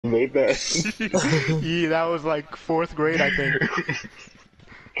made that? Yeah, that was like 4th grade, I think.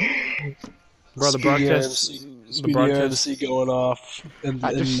 Bro, the broadcast going off.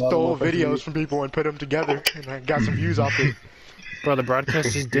 I just stole videos from people and put them together, and I got some views off it. Bro, the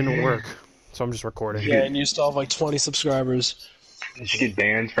broadcast just didn't work, so I'm just recording. Yeah, and you still have like 20 subscribers. Did you get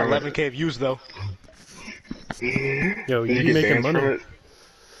banned from 11K views though. Yo, Did you you get making banned money? from it?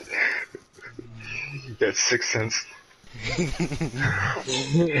 That's 6 cents.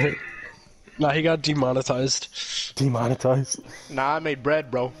 Nah, he got demonetized. Demonetized. Nah, I made bread,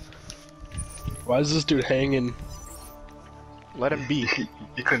 bro. Why is this dude hanging? Let him be.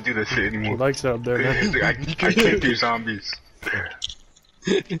 You couldn't do that shit He anymore. likes it up there, man. He's like, I can't do zombies.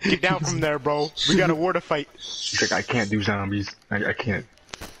 Get down from there, bro. We got a war to fight. He's like, I can't do zombies. I can't.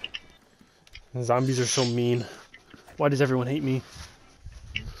 Zombies are so mean. Why does everyone hate me?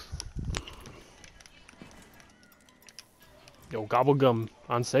 Yo, Gobblegum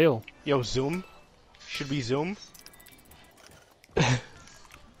on sale. Yo, Zoom? Should we Zoom?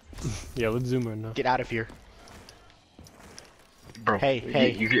 Yeah, let's zoom right now. Get out of here. Bro,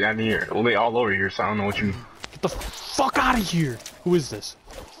 Hey. You get out of here. Well, they all over here, so I don't know what you... Get the fuck out of here! Who is this?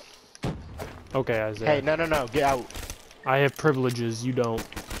 Okay, Isaiah. Hey, no, get out. I have privileges, you don't.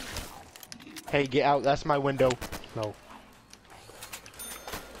 Hey, get out. That's my window. No.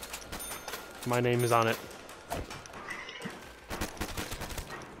 My name is on it.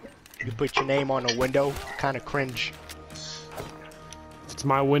 You put your name on a window? Kinda cringe. If it's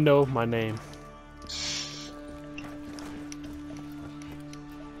my window, my name.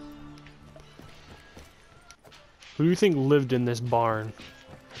 Who do you think lived in this barn?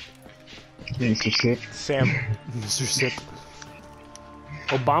 Mr. Sip. Sam. Mr. Sip.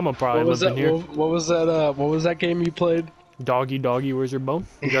 Obama probably What was lived that? in here. What was that? What was that game you played? Doggy, doggy, where's your bone?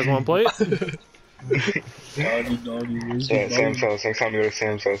 You guys want to play it? Doggy, where's Yeah, Sam's house. Next time we go to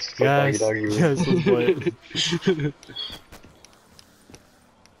Sam's house. It's like Yes, doggy. yes, let's play it.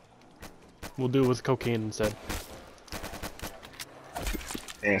 We'll do it with cocaine instead.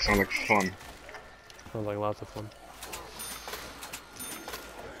 Yeah, it sounds like fun. Sounds like lots of fun.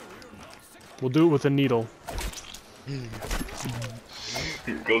 We'll do it with a needle.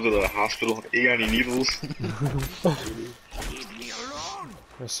 Go to the hospital. You got any needles?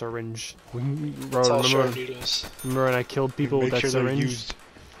 A syringe. Bro, Tell remember Sharknadoes. when I killed people with Make that sure they're syringe? used.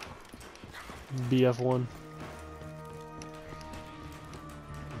 BF1.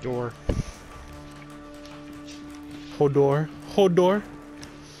 Door. Hodor. Hodor.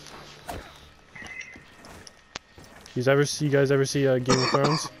 You guys ever see Game of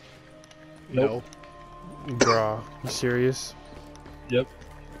Thrones? No. Bruh, you serious? Yep.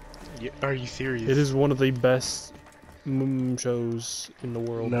 Are you serious? It is one of the best shows in the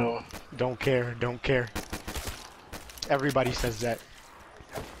world. No. Don't care. Everybody says that.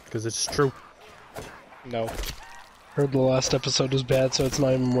 Because it's true. No. Heard the last episode was bad, so it's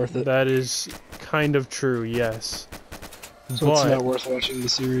not even worth it. That is kind of true, yes. So it's not But, worth watching the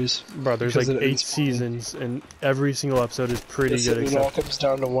series. bro, there's like because it 8 is- seasons, and every single episode is pretty Yes, good. it all Except, comes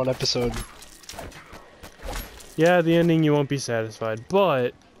down to one episode. yeah, the ending you won't be satisfied,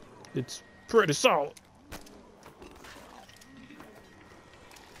 but it's pretty solid.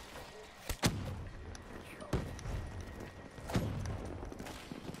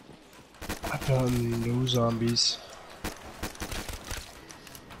 I've done no zombies.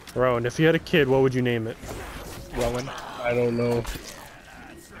 Bro, and if you had a kid, what would you name it? Rowan. I don't know.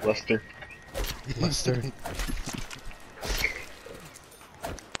 Lester. Lester.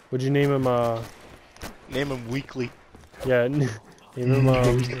 Would you name him, Name him Weekly. yeah, name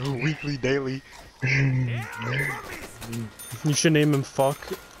him, Weekly, daily. you should name him Fuck,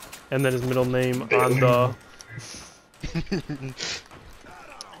 and then his middle name on the...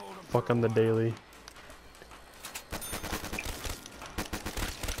 Fuck on the daily.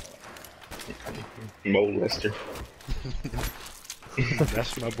 Mo Lester.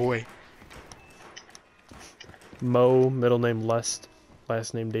 That's my boy. Mo, middle name Lest,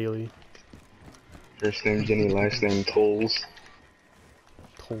 last name Daily. First name Jenny, last name Tolls.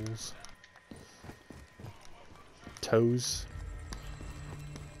 Tolls. Toes.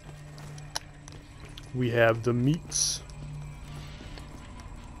 We have the meats.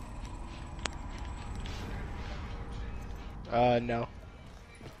 No.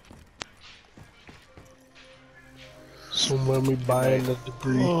 So when we buying the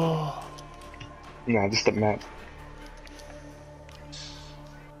debris? Nah, just the map.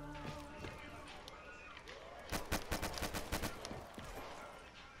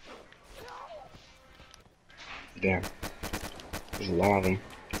 Damn. There's a lot of them.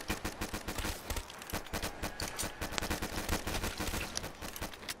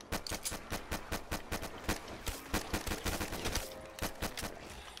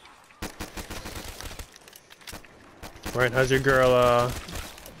 Right, how's your girl,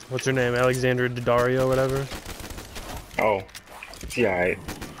 what's her name? Alexandra Daddario, whatever? Oh. She alright.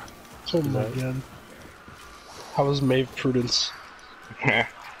 Oh my god. How was Maeve Prudence?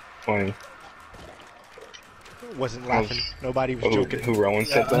 Funny. Wasn't laughing. Nobody was joking. Who Rowan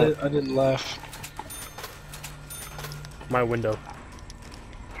Yeah, said that? I didn't laugh. My window.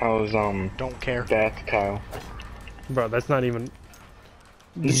 How's Don't care. Beth, Kyle? Bro, that's not even...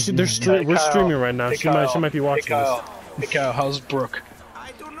 we're Hey, streaming Kyle. right now. Hey, She might be Hey watching Kyle. Hey Kyle, how's Brooke?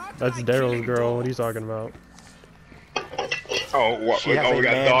 this. That's Daryl's girl. What are you talking about? Oh, what? She has Oh, a we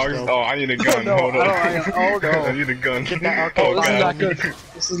got man, dogs? though. Oh, I need a gun. No, Hold on. oh no. I need a gun. Get that Oh, this is arcade not file. good.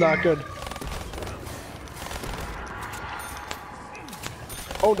 This is not good.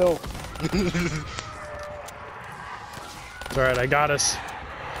 Oh no. It's alright, I got us.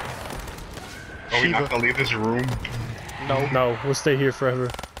 Are we not Shiva. gonna leave this room? No. No, we'll stay here forever.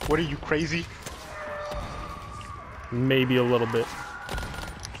 What are you, crazy? Maybe a little bit.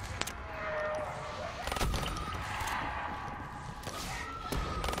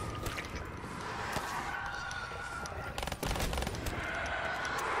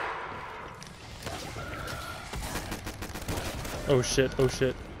 Oh shit, oh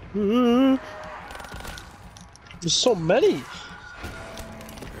shit. There's so many.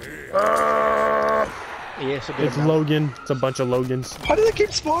 Yeah, it's a good It's amount. Logan. It's a bunch of Logans. Why do they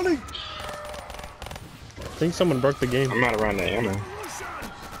keep spawning? I think someone broke the game. I'm not around the ammo.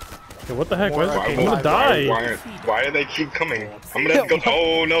 Hey, what the heck? More Why arcade I'm gonna die. Why do they keep coming? I'm gonna have to go.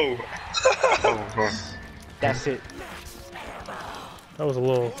 Oh no! Oh, fuck. That's it. That was a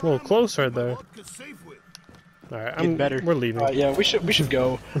little close right there. Alright, Get better. we're leaving. Yeah, we should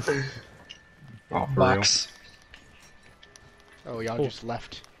go. Oh, for real. Box. Oh, y'all Cool. just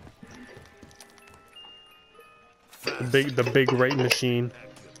left. The big right machine.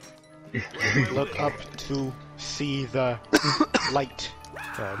 Look up to see the light.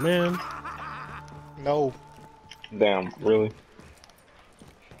 Oh man. No. Damn, really?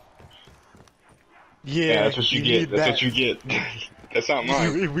 Yeah, That's what you get. need That's that. what you get. That's not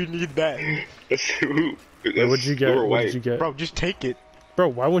mine. We need that. That's who. Wait, what'd you get? We're What did white. you get? Bro, just take it. Bro,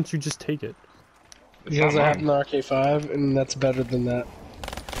 why wouldn't you just take it? It's Because not I have mine. an RK5, and that's better than that.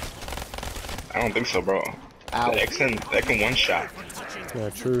 I don't think so, bro. Ow. That can one shot. Yeah,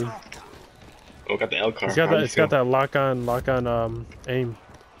 true. Oh, got the L car. It's got that. It's got that lock on aim.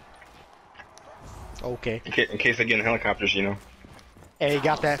 Okay. In case I get in helicopters, you know. Hey,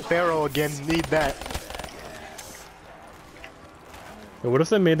 got that Pharaoh again. Need that. Yo, what if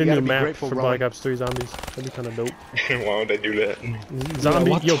they made a You gotta new be map grateful, for Rowan. Black Ops 3 zombies? That'd be kind of dope. Why would they do that? Zombie,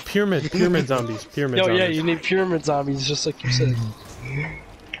 what yo, the- pyramid zombies, pyramid Yo, zombies. yeah, you need pyramid zombies, just like you said.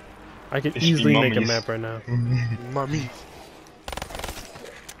 I could It should be easily make a mummies. map right now. Mummy.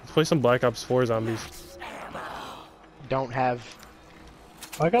 Let's play some Black Ops 4 zombies. Don't have.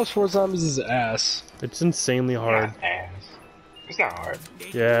 Black Ops 4 Zombies is ass. It's insanely hard. Not ass. It's not hard.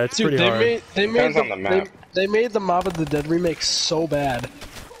 Yeah, it's Dude, pretty hard. they made Depends on the map. They made the Mob of the Dead remake so bad.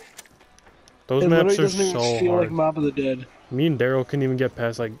 Those It maps literally are doesn't even so feel hard. like Mob of the Dead. Me and Daryl couldn't even get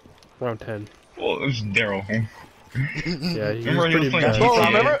past like round 10. Well, it's Daryl. Huh? Yeah, he's Remember he was pretty playing bad.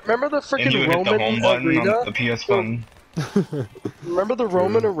 GTA? Bro, remember the And you freaking would hit the Roman home button arena? on the PS button. Remember the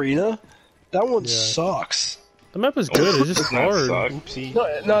Roman arena? That one Yeah. sucks. The map is good. It's just That hard. sucked. Oopsie. No,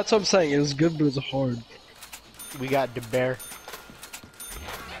 that's what I'm saying. It was good, but it was hard. We got the bear.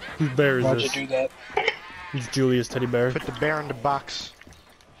 Whose bear is Why'd you this? do that? It's Julia's teddy bear. Put the bear in the box.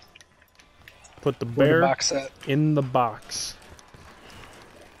 Put the Where the bear box set. in the box.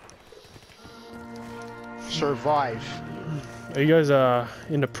 Survive. Are you guys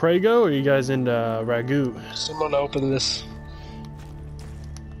into Prego or are you guys into Ragu? Someone open this.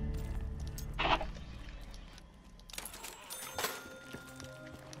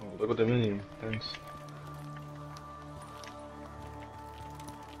 Oh, look at the menu. Thanks.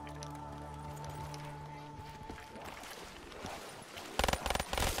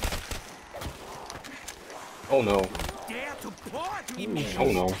 Oh no.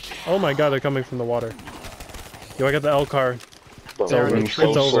 Oh no. Oh my god, they're coming from the water. Yo, I got the L car. Bro, It's over. you move so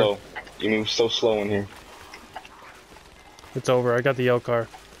It's over. slow. You move so slow in here. It's over. I got the L car.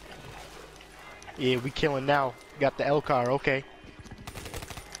 Yeah, we killing now. Got the L car. Okay.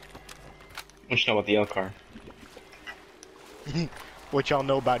 What you know about the L car? What y'all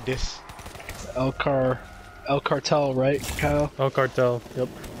know about this? El Cartel, right, Kyle? L cartel. Yep.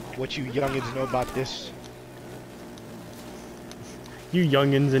 What you youngins know about this? You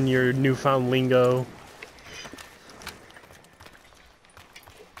youngins and your newfound lingo.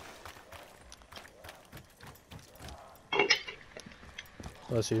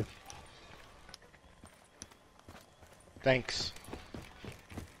 Bless you. Thanks.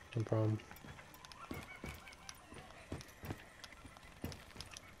 No problem.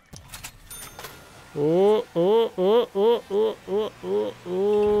 Oh, oh, oh, oh, oh, oh, oh,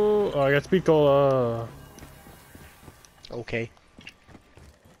 oh. Oh, I got speed cola. Okay.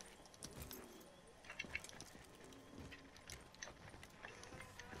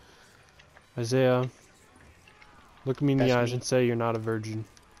 Isaiah, look me in the That's eyes me. and say you're not a virgin.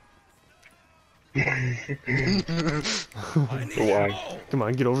 Why? Come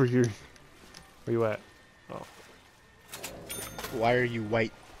on, get over here. Where you at? Oh, Why are you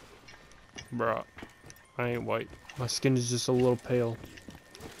white? bruh. I ain't white. My skin is just a little pale.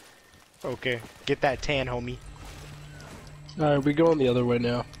 Okay. Get that tan, homie. Alright, we going the other way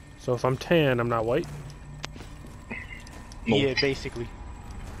now. So if I'm tan, I'm not white? Nope. Yeah, basically.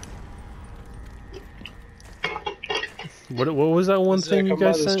 What was that one Isaiah, thing you come by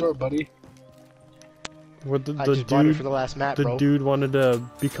guys the sent? store, buddy. Where the I just bought it for dude, the last map, the bro. dude wanted to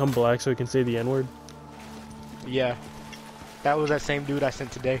become black so he can say the N-word? Yeah. That was that same dude I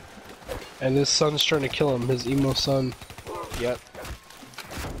sent today. And his son's trying to kill him, his emo son. Yep.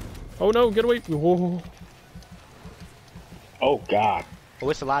 Oh no, get away! Whoa. Oh God. Oh,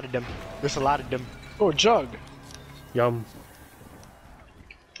 it's a lot of them. There's a lot of them. Oh, Jug! Yum.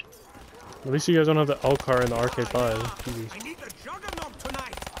 At least you guys don't have the L car in the Arcade 5. Jesus.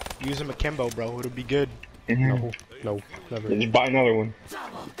 Use him akimbo, bro. It'll be good. No, no, never. Just buy another one.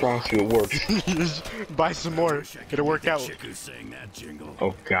 Promise you it works. Just buy some more. It'll work out.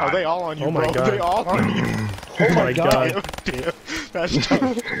 Oh God. Are they all on you, Oh my bro? God. They all on you. Oh my god. Damn. That's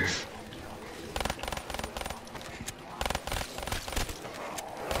tough.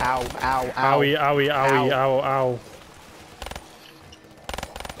 Ow, ow, ow. Owie, owie, owie, Ow. ow, ow.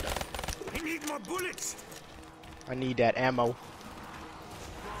 I need that ammo.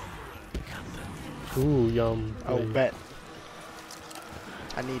 Ooh, yum. Oh, Hey. bet.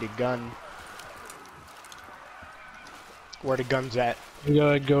 I need a gun. Where the gun's at? We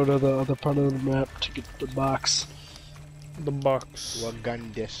gotta go to the other part of the map to get the box. The box. What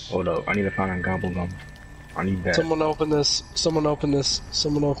gun this? Hold up. I need to find a gobble gum. I need that. Someone open this, someone open this,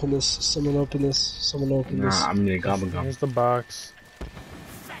 someone open this, someone open this, someone open this. Nah, I need a gobble gum. Here's the box.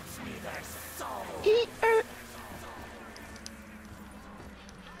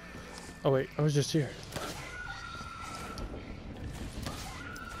 Oh wait, I was just here.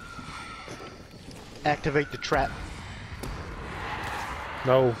 Activate the trap.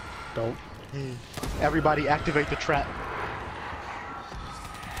 No, don't. Everybody activate the trap.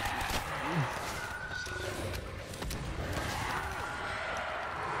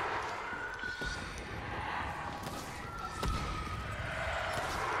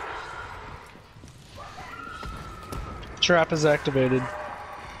 Trap is activated.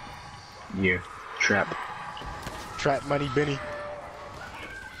 Yeah. Trap. Trap money, Benny.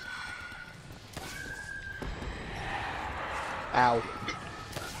 Ow.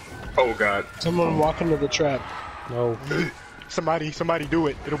 Oh God. Someone walk into the trap. No. Somebody do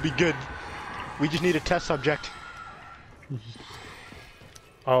it. It'll be good. We just need a test subject.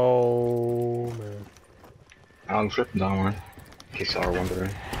 Oh man. I'm tripping down one. In case y'all are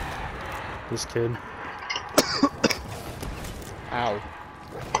wondering. This kid. Ow.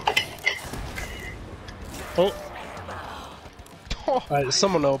 Oh. Alright,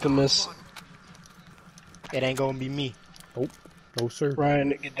 someone open this. It ain't gonna be me. No sir.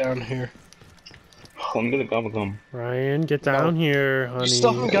 Ryan, get down here. Let me get a gobble gum. Ryan, get down here, honey. You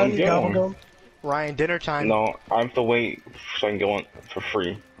still haven't got any Yeah. gobble gum? Ryan, dinner time. No, I have to wait so I can go on for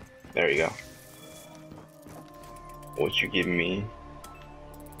free. There you go. What you giving me?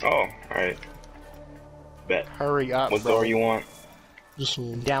 Oh, alright. Bet. Hurry up, What bro. door you want? Just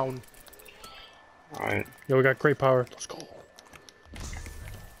one. Down. Alright. Yo, we got great power. Let's go.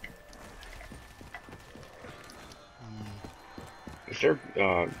 Is there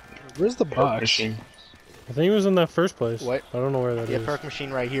Where's the perk box? machine? I think it was in that first place. What? I don't know where that is. Yeah, perk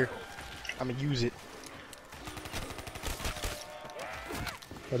machine right here. I'ma use it.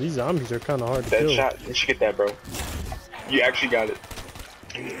 But these zombies are kind of hard to kill. Deadshot. You should get that, bro. You actually got it.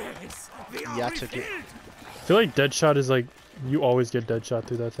 Yeah, I took it. I feel like Deadshot is like, you always get Deadshot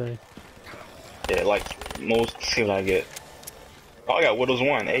through that thing. Yeah, like most. See what I get. Oh, I got Widow's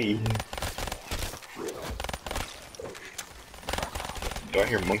one. Hey. Do I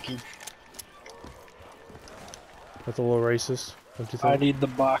hear monkey? That's a little racist, don't you I think? need the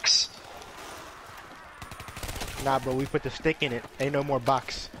box. Nah, bro, we put the stick in it. Ain't no more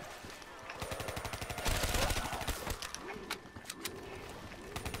box.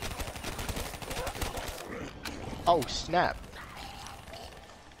 Oh, snap.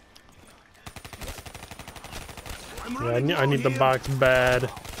 Yeah, I need the box bad.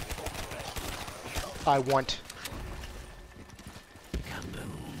 I want.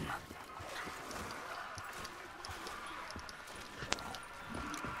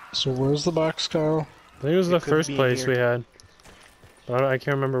 So where's the box, Kyle? I think it was the could first be in place here. we had. But I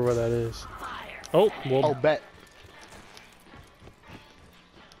can't remember where that is. Oh, well, Oh, bet.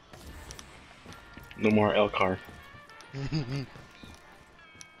 No more L car.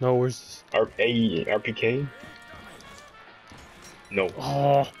 no, where's this? RPK? No.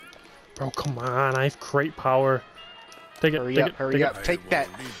 Oh, bro, come on. I have crate power. Take it, Hurry take up, it, hurry take up. it. Take that.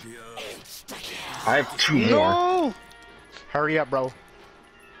 I have 2 more. No! Hurry up, bro.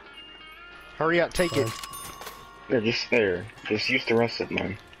 Hurry up, take it. They're just there. Just use the rest of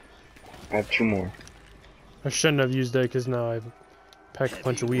mine. I have 2 more. I shouldn't have used it because now I've packed a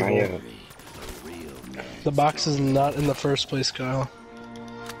bunch of I weevil. have. The box is not in the first place, Kyle.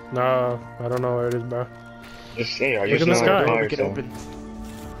 No, I don't know where it is, bro. Just say, I Look just in the know sky. fire, Make it so- open.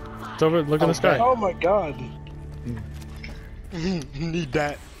 It's over. Look in the sky. Oh my god. Need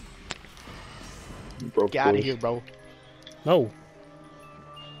that. Broke Get out of boys. here, bro. No.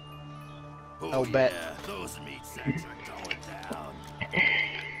 Oh, bet. Those meat sacks are going down.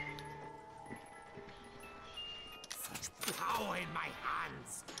 Such power in my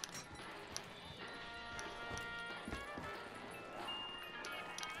hands.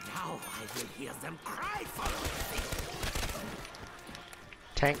 Now I will hear them cry for mercy.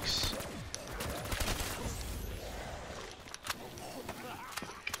 Tanks.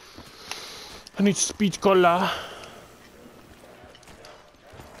 I need speech cola.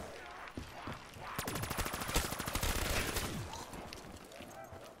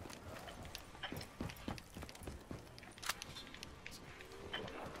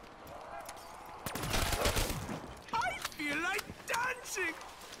 I feel like dancing.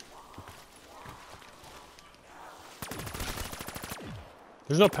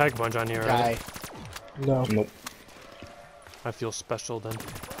 There's no pack punch on here, Guy. right? No. Nope. I feel special then.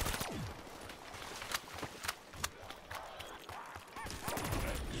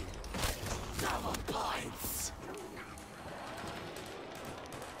 Double points.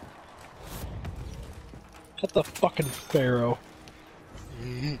 Get the fucking Pharaoh.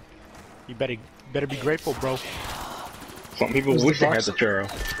 You better be grateful, bro. Some people Where's the wish they had box? the Pharaoh.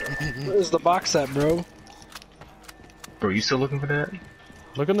 Where's the box at, bro? Bro, you still looking for that?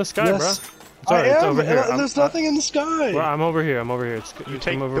 Look in the sky, Yes. bro. It's alright, it's over here. and there's nothing in the sky. Well, I'm over here. I'm over here. It's You it's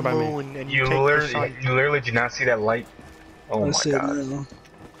take over the by me. moon and You you take the literally, sun. you literally do not see that light. Oh I my see it god. now.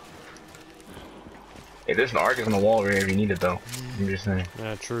 Hey, there's an Argus on the wall over here if you need it though. I'm just saying.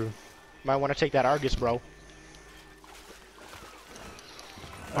 Yeah, true. Might want to take that Argus, bro.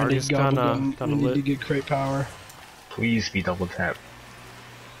 I Argus need gobble kinda gum. We need lit. to get crate power. Please be double tap.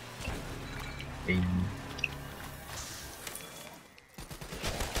 Hey.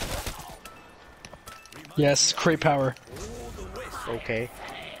 Yes, crate power. Okay.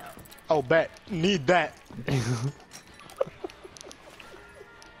 Oh, bet. Need that. I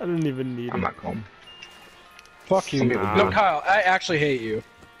didn't even need I'm it. not going. Fuck you. Some people No, do. Kyle, I actually hate you.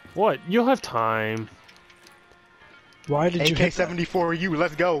 What? You'll have time. Why did you hit that? AK-74 you.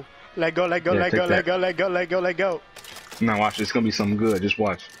 Let's go. Let go, let go, Yeah, let take go, that. let go, let go, let go, let go. Now watch, it's gonna be something good. Just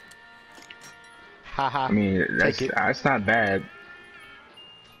watch. Haha. I mean, Take it. that's not bad.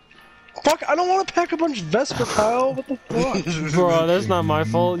 Fuck, I don't want to pack a bunch of Vesper, Kyle. What the fuck? Bro, that's not my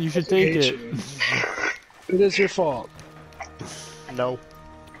fault. You should take hate it. you. It is your fault. No.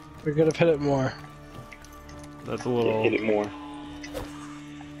 We could have hit it more. That's a Yeah, little. hit it more.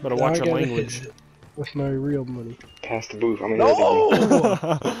 Better Now watch I your gotta language. hit it with my real money. Pass the booth. I'm gonna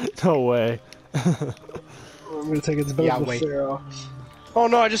hit No! No way. I'm gonna take its Yeah, both wait. with Pharaoh. Oh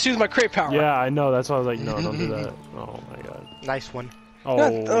no, I just used my crate power. Yeah, I know. That's why I was like, no, don't do that. Oh my god. Nice one. Oh.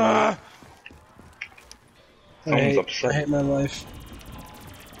 I Someone's hate, upset. I hate my life.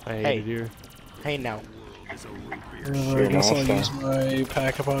 I hate Hey. it here. Hey, now. I guess I'll also. use my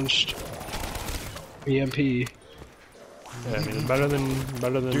pack-a-punched EMP. Yeah, I mean, it's better than Dude,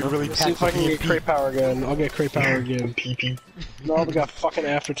 nothing. really Let's see if I can get crate power again. I'll get crate power again. PP. No, we got fucking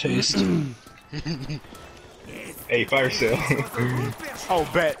aftertaste. Hey, fire sale. Oh,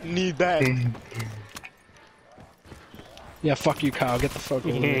 bet. Need that. Yeah, fuck you, Kyle. Get the fuck over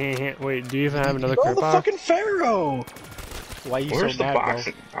here. Wait, do you even have another Oh, crate the power? fucking Pharaoh! Why you Where's so the mad, box?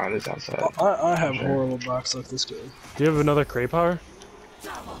 bro? Oh, it's outside. I have horrible box luck this game. Do you have another crate power?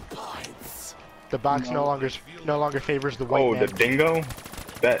 The box no longer favors the white Oh, man. the dingo?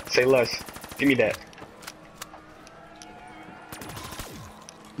 That, say less. Give me that.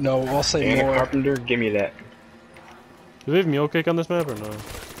 No, I'll say And a more. carpenter, give me that. Do they have mule cake on this map or no?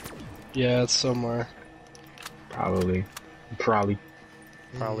 Yeah, it's somewhere. Probably. Probably.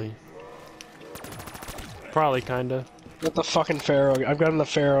 Probably. Probably, kinda. Got the fucking Pharaoh. I've gotten the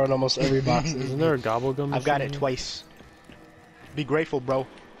Pharaoh in almost every box. Isn't there a gobblegum? I've got it machine? twice. Be grateful, bro.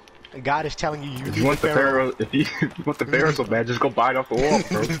 God is telling you If need you want the Pharaoh. Pharaoh, if you want the Pharaoh so bad, just go buy it off the wall,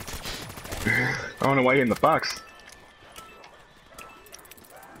 bro. I don't know why you're in the box.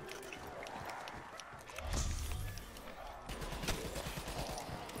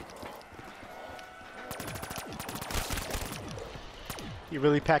 You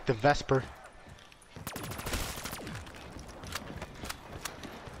really packed a Vesper.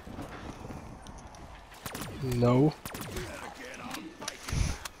 No.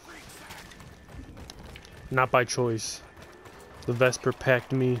 Not by choice. The Vesper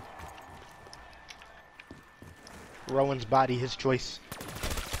packed me. Rowan's body, his choice.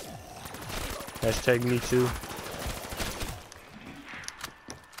 Hashtag me too.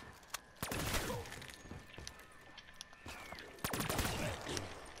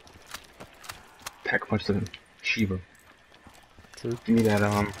 Pack a punch to Shiva. True. Give me that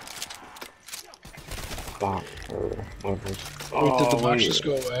box or whatever. Wait, did the box just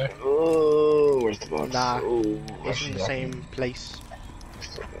go away? Oh, where's the box? Nah, Oh, it's in the same place.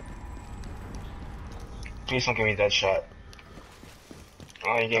 Please don't give me that shot.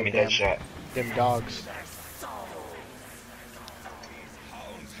 Oh, you gave me damn. that shot. Them dogs.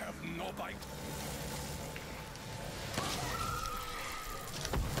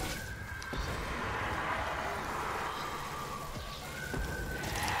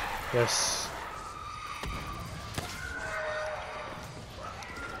 Yes.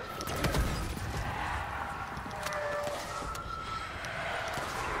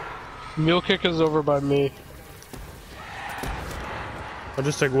 Mule kick is over by me. I'll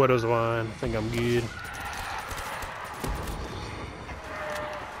just take Widow's Wine. I think I'm good.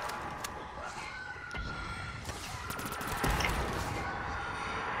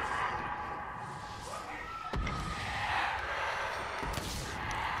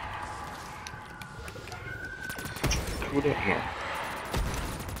 Who the hell?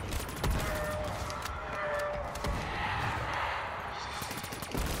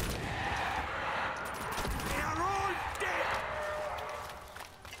 They're all dead.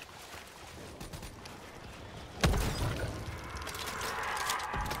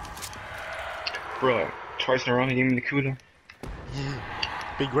 Bro, twice in a row he gave me the Kuda.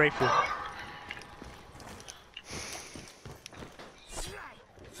 Be grateful.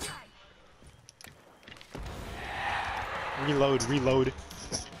 Reload, reload.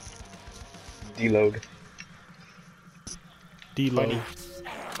 Deload. D-low.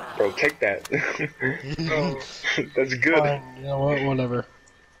 Bro, take that. That's good. Fine, you know what? Whatever.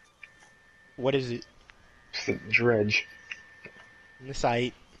 What is it? It's a dredge. In the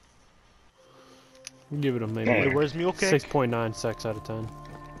site. Give it a maybe. Yeah. Where's Mule Kick? 6.9 sex out of 10.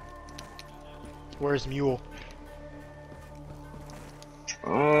 Where's Mule?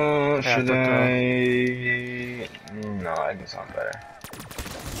 Oh, should Africa. I? No, I can sound better.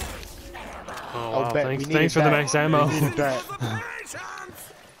 Oh, I'll wow. bet Thanks, we thanks for needed the that. max ammo. We needed that.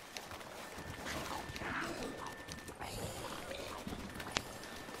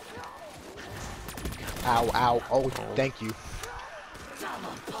 Ow, ow. Oh, thank you.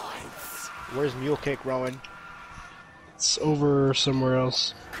 Where's Mule Kick, Rowan? It's over somewhere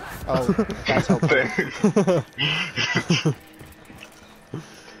else. Oh, that's helpful.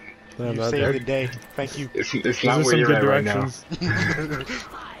 Damn, You that- saved the day. Thank you. It's Those not are where some you're good at right now. directions.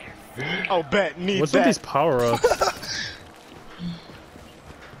 Oh, bet. Need What's with that. these power-ups?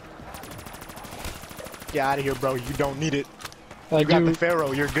 Get out of here, bro. You don't need it. I You got do. the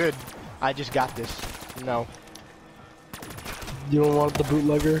Pharaoh. You're good. I just got this. No, You don't want the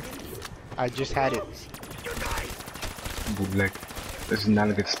bootlegger? I just had it. Bootleg. This is not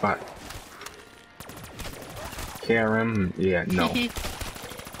a good spot. KRM? Yeah, no.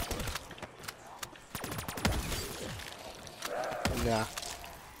 Nah.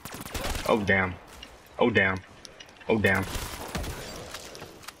 Oh damn. Oh damn. Oh damn.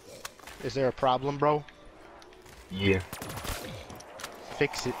 Is there a problem, bro? Yeah.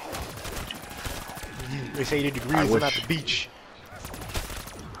 Fix it. It's 80 I degrees. I'm wish. at the beach.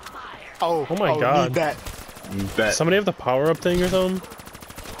 Oh, Oh my God. Need that. Bet. Somebody have the power-up thing or something?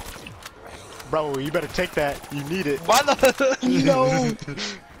 Bro, you better take that. You need it. Why the? No!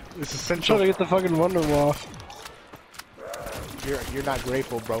 It's I'm essential. trying to get the fucking Wonder off. You're not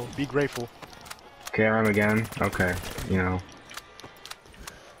grateful, bro. Be grateful. KRM again? Okay. You know.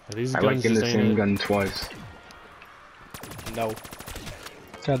 These I guns like getting the just same ain't it. gun twice. No,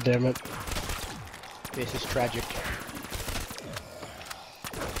 God damn it. this is tragic.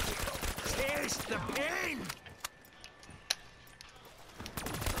 Taste the pain.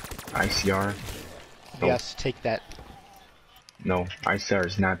 ICR. Nope. Yes, take that. No, ICR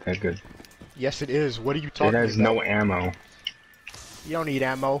is not that good. Yes, it is. What are you It talking has about? no ammo. You don't need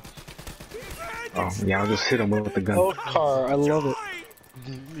ammo. Oh, yeah, I'll just hit him with the gun. Oh, car, I love it.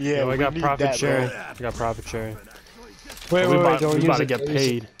 Yeah, Yo, I we got need profit that, sharing. bro. I got profit sharing. Wait, we wait, about, don't we use about to it. get Don't use it.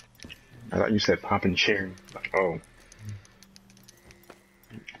 paid. I thought you said pop and cherry. Oh.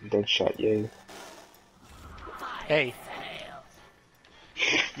 Dead shot, yay. Hey,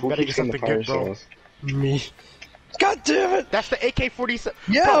 Who better keeps get in the something fire good, bro. cells? Me. God damn it! that's the AK-47.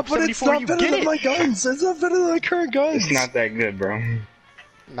 Yeah, bro, but it's 74, not you better get than it. my guns. It's not better than my current guns. It's not that good, bro.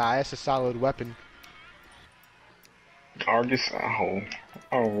 Nah, it's a solid weapon. Argus, oh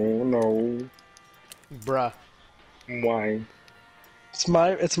no. Bruh. Why?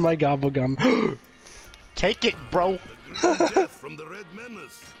 It's my gobble gum. Take it, bro. Death from the Red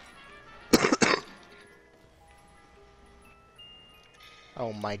Menace.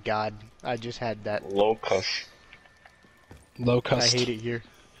 Oh my god. I just had that. Locust. I Locust. hate it here.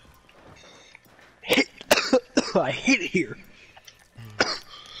 I hate it here.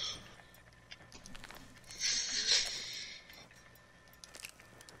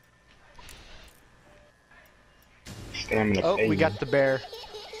 Stamina. Oh, we baby. got the bear.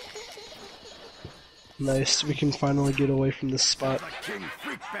 Nice. We can finally get away from this spot. The King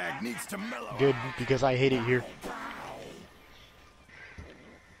Freakbag needs to mellow. Good, because I hate it here.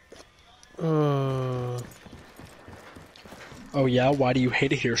 Oh yeah? Why do you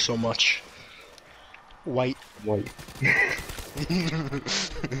hate it here so much? White. Wait.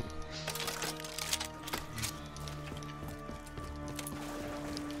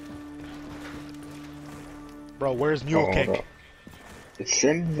 Bro, where's Mule Oh, Kick? hold up.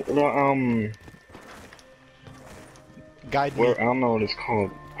 Send the Guide me. where I don't know what it's called.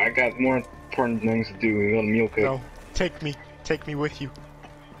 I got more important things to do. We got a meal cook. No, take me. Take me with you.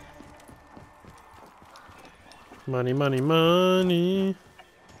 Money, money, money.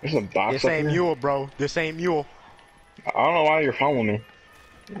 There's a box This up ain't here. Mule, bro. This ain't Mule. I don't know why you're following me.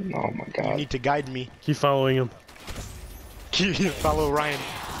 Oh my You god. need to guide me. Keep following him. Follow Ryan.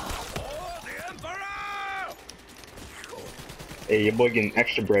 Hey, your boy getting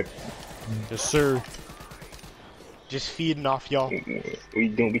extra bread. Yes, sir. Just feeding off y'all. We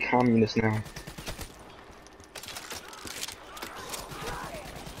don't be communists now.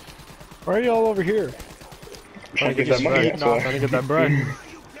 Why are you all over here? Trying to Trying get that money. bread. That's why. Trying to get that bread.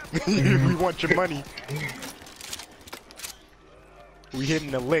 We want your money. We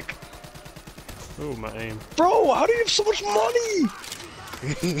hitting the lick. Ooh, my aim. Bro, how do you have so much money?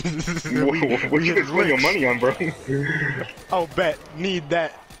 What you been spending your money on, bro? Oh, bet. Need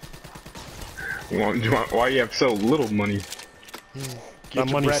that. Why you have so little money? Get That your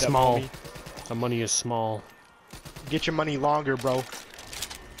money's bread up, small. homie. That money is small. Get your money longer, bro.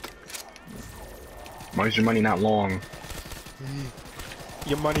 Why is your money not long?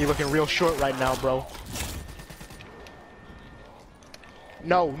 Your money looking real short right now, bro.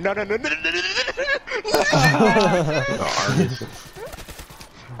 No, no, no, no, no, no, no, no, no. The Argus.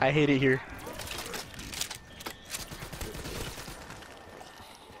 I hate it here.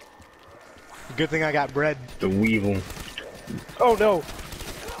 Good thing I got bread. The Weevil. Oh no.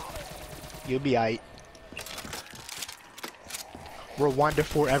 You'll be aight. Rwanda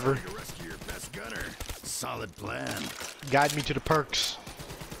forever. Rescue your best gunner. Solid plan. Guide me to the perks.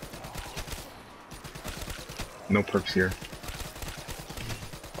 No perks here.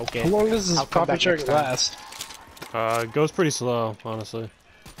 Okay. How long does this I'll come profit back sharing next time. last? It goes pretty slow, honestly.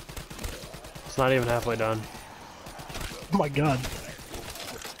 It's not even halfway done. Oh my god.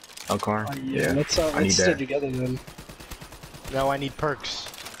 A car? Yeah, let's I need let's stay that. together then. No, I need perks.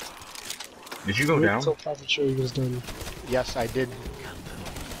 Did you go Wait down? until profit sharing is done. Yes, I did.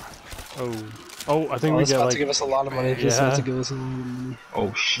 Oh. Oh, I think Oh, we it's get about like... to give us a lot of money. This Yeah. about to give us a lot of money.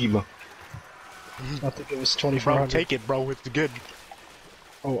 Oh, Shiba. It's about to give us Bro, 2,400. take it, bro. It's good.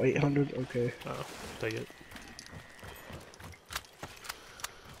 Oh, 800? Okay. Oh, take it.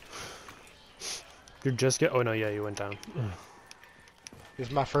 You're just get... Oh, no, yeah, you went down. This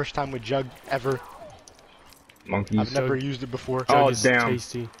is my first time with Jug ever. Monkeys. I've never used it before. Oh, Jug is damn.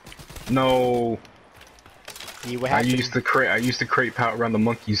 tasty. No. Yeah, what I happened? used to crate pout around the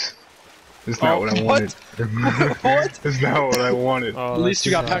monkeys. It's not Oh, what I what? wanted. What? It's not what I wanted. Oh, At least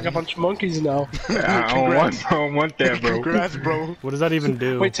you got that's- pack a bunch of monkeys now. I don't want that, bro. Congrats, bro. What does that even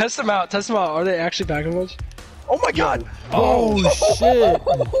do? Wait, test them out. Test them out. Are they actually pack a bunch? Oh my god! Oh, shit!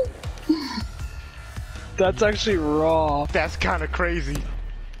 That's actually raw. That's kind of crazy.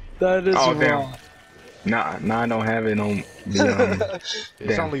 That is Oh, raw. damn. Nah, I don't have it on the,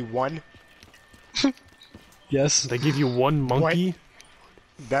 It's Damn. only one. Yes. They give you one monkey?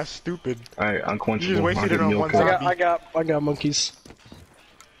 That's stupid. Alright, You unquenchable. just wasted it on one Milk. zombie. I got monkeys.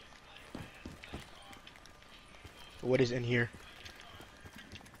 What is in here?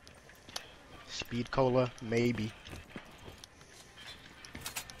 Speed cola, maybe.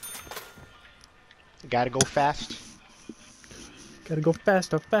 Gotta go fast. Gotta go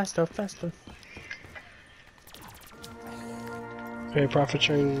faster, faster, faster. Okay, profit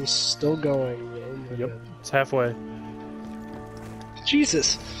sharing is still going. Oh my Yep, God. it's halfway.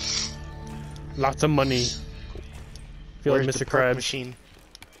 Jesus. Lots of money. Feel Where's like the Mr. perk Krabs. machine?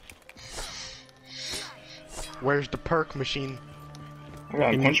 Where's the perk machine? I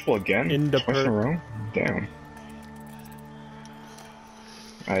got unquenchable again? in the Twice in a perk. row? Damn.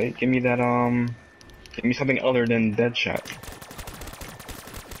 Alright, give me that, give me something other than Deadshot.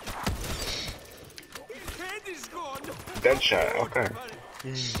 Deadshot, okay.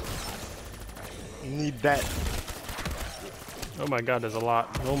 You need that. Oh my god, there's a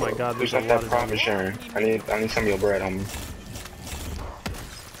lot. Oh my god, There's there's a not lot that of profit zombies. sharing. I need some of your bread,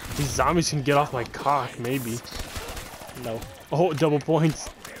 These zombies can get off my cock, maybe. No. Oh, double points.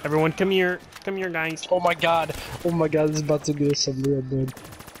 Everyone, come here. Come here, guys. Oh my God. Oh my God. This is about to get us some real good.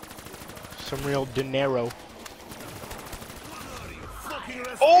 Some real dinero.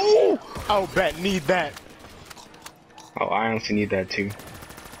 Oh! I'll bet need that. Oh, I honestly need that too.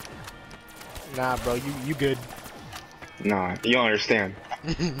 Nah, bro, you good. Nah, you don't understand.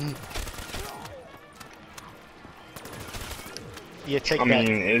 Yeah, take I that.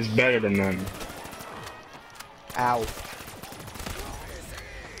 mean, it's better than none. Ow.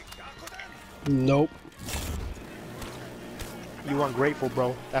 Nope. You ungrateful,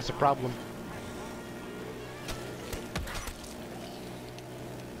 bro. That's a problem.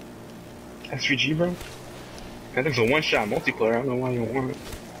 SVG, bro? That thing's a one-shot multiplayer. I don't know why you don't want it.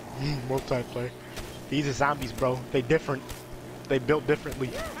 Multiplayer. These are zombies, bro. They different. They built differently.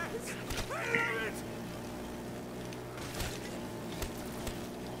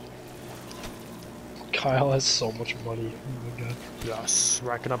 Kyle has so much money. Oh my God. Yes,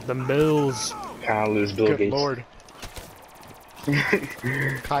 racking up them bills. Kyle is Bill Good Gates. lord.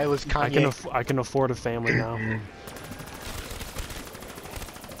 Kyle is Kanye. I can afford a family now.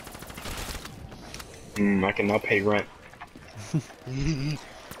 I can now pay rent.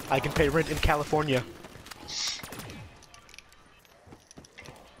 I can pay rent in California.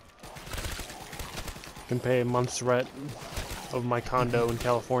 Can pay a month's rent of my condo in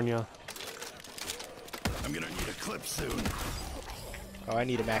California. I'm gonna need a clip soon. Oh, I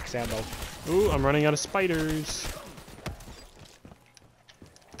need a max ammo. Ooh, I'm running out of spiders.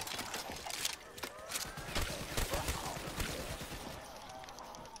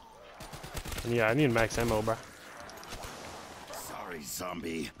 Yeah, I need max ammo, bro. Sorry,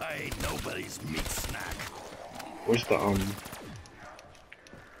 zombie. I ain't nobody's meat snack. Where's the,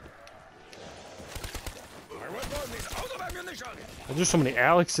 There's just so many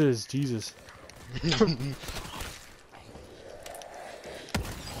Alexes, Jesus.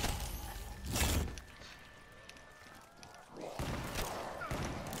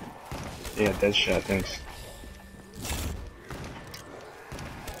 yeah, Deadshot, thanks.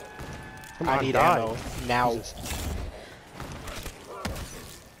 Come I on, need die. ammo now. Jesus.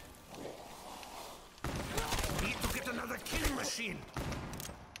 Need to get another killing machine.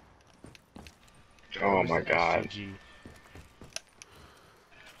 Oh my god. SG.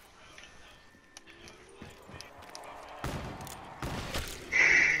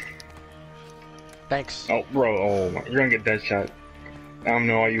 Thanks. Oh, bro, oh my, you're gonna get Deadshot. I don't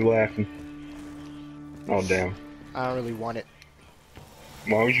know why you laughing. Oh, damn. I don't really want it.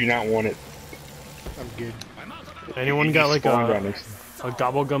 Why would you not want it? I'm good. Anyone You got just like spawned right next to a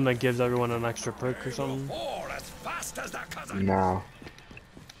gobble gum that gives everyone an extra perk or something? Or as fast as their cousin. Nah.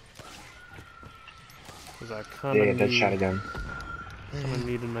 Cause I kinda Yeah, need, Deadshot again. kinda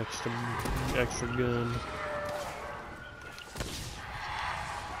need an extra gun.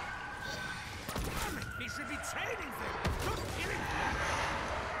 He should be training them. Not killing them.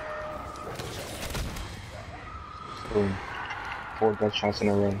 Boom. 4 Deadshots in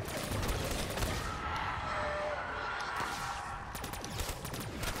a row.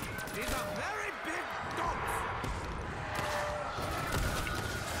 These are very big dogs.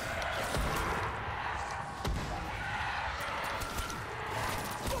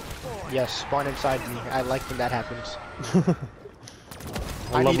 Yes, spawn inside me. I like when that happens.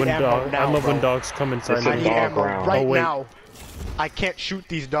 I love need when ammo now, I love when bro. dogs come inside It's my I a need dog ammo round. right Oh, wait. now. I can't shoot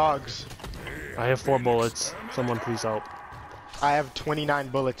these dogs. I have 4 bullets. Someone please help. I have 29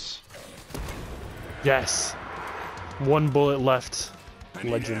 bullets. Yes. 1 bullet left. I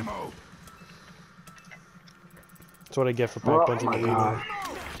need Legend. ammo. That's what I get for Bro, pack oh punching my the god. leader.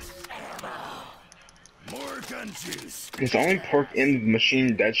 Is the only perk in the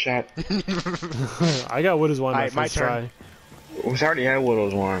machine Deadshot? I got Widow's Wand my Alright, my first turn. try. We already had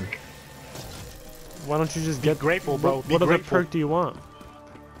Widow's Wand. Why don't you just get grateful, bro. What, Be what other grateful. perk do you want?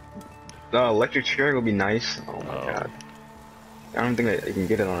 The electric chair will be nice. Oh my god. I don't think I can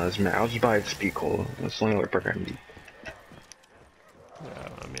get it on this map. I'll just buy Speed Cola. That's the only other perk I need. Yeah,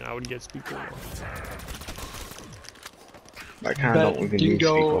 I mean, I would get Speed Cola. I kind of don't even need Speed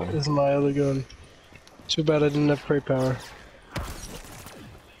Dingo Cola. is my other gun. Too bad I didn't have crate power.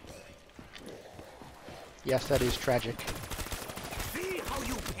 Yes, that is tragic. See how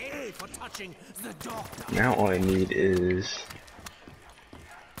you pay for touching the doctor. Now all I need is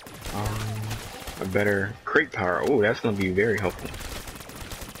a better crate power. Oh, that's gonna be very helpful.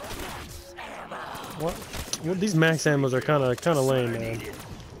 What? Well, these max ammos are kind of lame, man.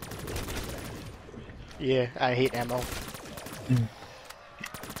 Yeah, I hate ammo.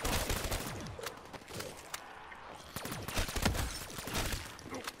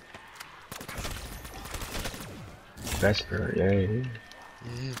 Vesper, yay.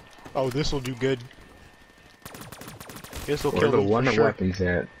 Oh, this will do good. This will Where kill the them for wonder sure. weapons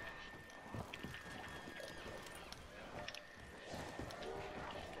at?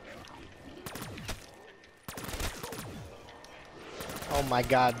 Oh my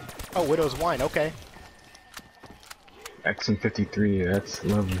god. Oh, Widow's Wine, okay. XM53, that's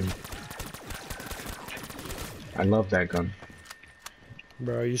lovely. I love that gun.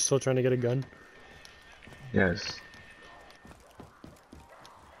 Bro, are you still trying to get a gun? Yes.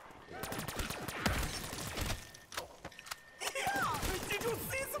 Did you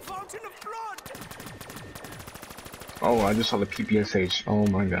see the fountain of blood? Oh, I just saw the PPSH. Oh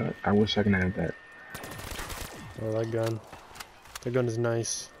my god. I wish I could have that. Oh, that gun. That gun is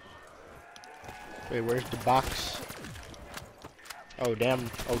nice. Wait, where's the box? Oh damn,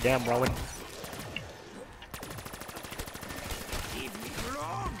 Rowan.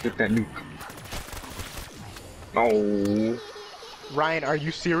 Get that nuke. Oh. Ryan, are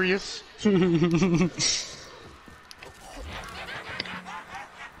you serious?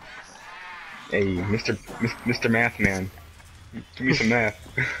 Hey, Mr. Math Man. Give me some math.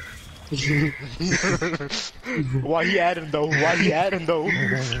 Why he adding though? Why he adding though?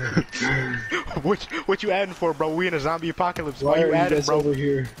 what you adding for, bro? We in a zombie apocalypse. Why Why you are you adding, guys bro? over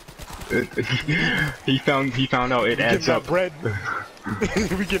here? he found out it adds Getting up. that bread.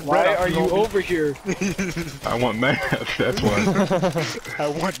 We getting Why bread. are you over here? I want math. That's why. I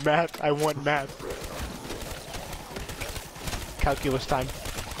want math. I want math. Calculus time.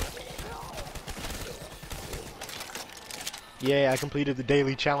 Yeah, I completed the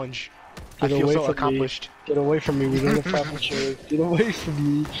daily challenge. I Get feel away so from accomplished. me. Get away from me. We don't have proper chairs. Get away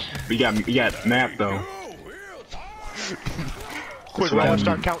from me. We got math though. Quick, what I Rowan, need.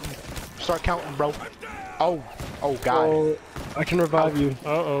 start counting. Start counting, bro. Oh god. Oh, I can revive you.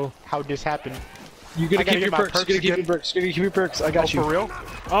 Uh-oh. How'd this happen? You I gotta gotta keep your get my perks. You perks gotta keep your again? perks. You gotta keep your perks. I got Oh, you. for real?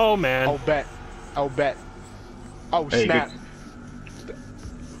 Oh, man. Oh, bet. Oh, bet. Oh, Hey, snap.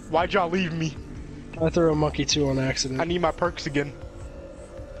 Why'd y'all leave me? I threw a monkey too on I accident. need my perks again.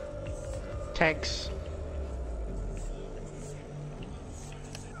 Tanks.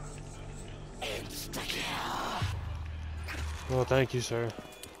 Well, thank you, sir.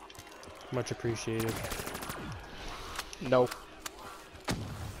 Much appreciated. No.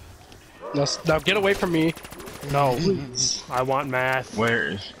 Now get away from me. No. Please. I want math. Where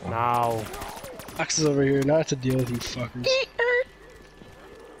is? Now. Axe is over here. Now I have to deal with you fuckers.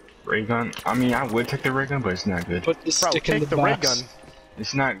 Ray gun? I mean, I would take the ray gun, but it's not good. Put the Bro, stick in take the the ray box. gun.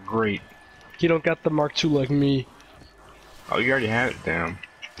 It's not great. You don't got the Mark II like me. Oh, you already have it. Damn.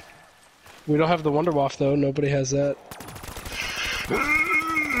 We don't have the Wonder Waff though. Nobody has that.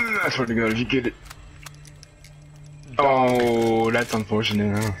 I swear to God, if you get it. Oh, that's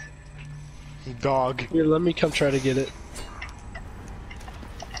unfortunate, huh? Dog. Here, let me come try to get it.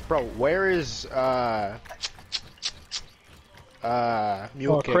 Bro, where is, Mule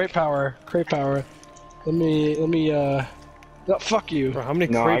Oh, Kick? crate power. Crate power. Let me, no, fuck you. Bro, how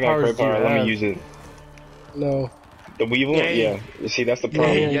many No, I crate got powers crate do you power. have? Let me use it. No. The Weevil? Yeah, yeah. Yeah. You see, that's the Yeah,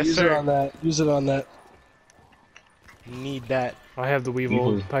 problem. yeah, Yes, use sir. it on that. Use it on that. Need that. I have the Weevil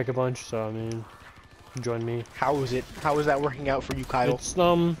Weevil. Pack-a-Punch, so, I mean, join me. How is it? How is that working out for you, Kyle? It's,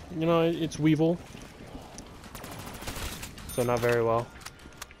 you know, it's Weevil. So not very well.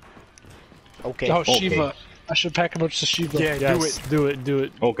 Okay. Oh, Okay. Shiva. I should pack a bunch of Shiva. Yeah, Yes, do it, do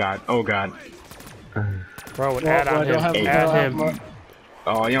it. Oh God. Oh God. Bro, Well, add I on don't him. have- I Add don't have him. my-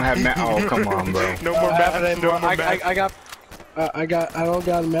 Oh, you don't have math. Oh, come on, bro. No more math. No more I math. don't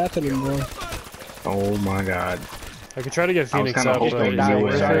got math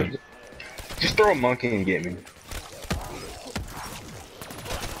Just throw a monkey and get me.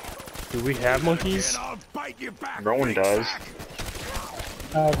 Do we have monkeys? I'll bite you back. No one does.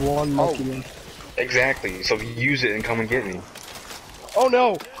 I have one monkey left. Exactly. So use it and come and get me. Oh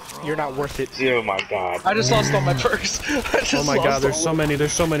no! You're not worth it. Oh my god. I just lost all my perks. Oh my god, there's so many,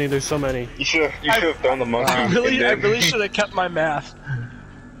 there's so many, there's so many. You should have thrown the monkey. I really should have kept my math.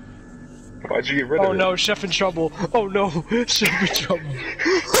 Why'd you get rid of it? Oh no, Chef in trouble. Oh no, Chef in trouble.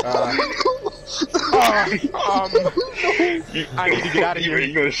 I need to get out of here.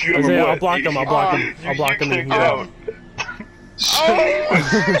 You gonna shoot him or Isaiah, what? I'll block him, I'll block him. I'll block him. kicked Yeah. out.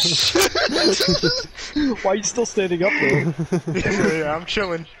 Why are you still standing up there? Yeah, I'm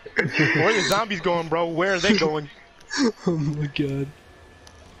chilling. Where are the zombies going, bro? Where are they going? Oh my god.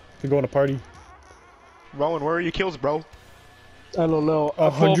 We're going to party. Rowan, where are your kills, bro? I don't know.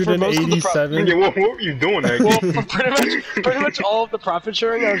 Well, for most of the 187. Yeah, what were you doing, Aggie? well, for pretty much all of the profit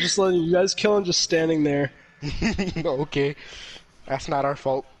sharing, I was just letting you guys kill and just standing there. Okay. That's not our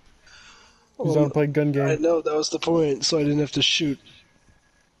fault. Who's on play gun I game? know, that was the point, so I didn't have to shoot.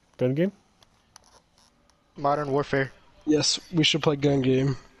 Gun game? Modern Warfare. Yes, we should play gun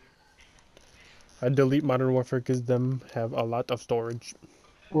game. I delete Modern Warfare because them have a lot of storage.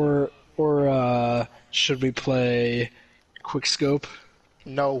 Or should we play Quickscope?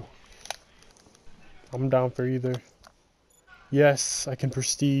 No. I'm down for either. Yes, I can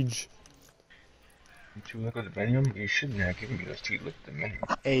prestige. Did you look at the menu? You shouldn't have given me those two. Look at the menu.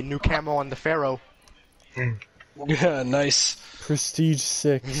 A new camo on the Pharaoh. Yeah, nice. Prestige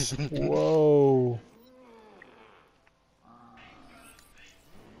 6. Whoa.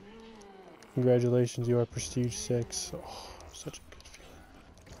 Congratulations, you are Prestige 6. Oh, such a good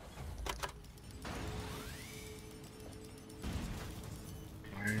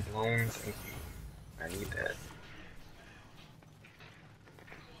feeling. Mind blown, thank you. I need that.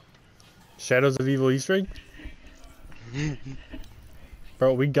 Shadows of Evil Easter egg?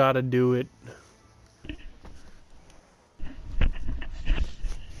 Bro, we gotta do it.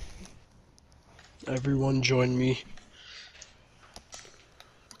 Everyone join me.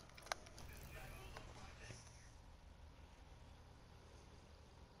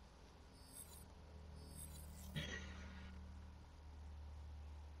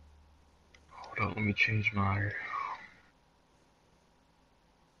 Hold on, let me change my...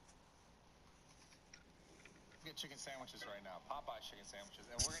 Get chicken sandwiches right now. Popeye chicken sandwiches.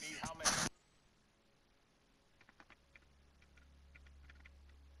 And we're gonna eat how many?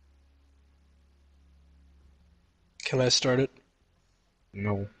 Can I start it?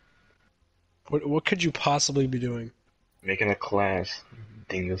 No. What could you possibly be doing? Making a class.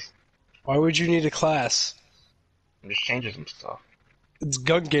 Dingus. Why would you need a class? I'm just changing some stuff. It's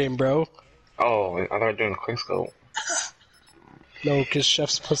gun game, bro. Oh, I thought I was doing a quick scope. No, because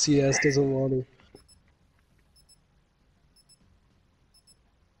Chef's pussy ass doesn't want to.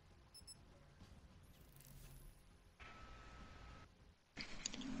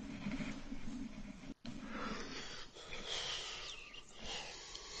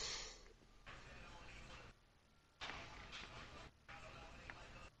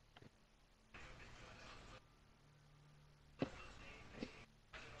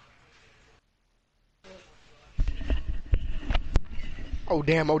 Oh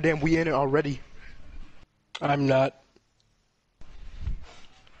damn, we in it already. I'm not.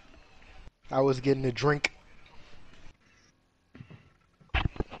 I was getting a drink.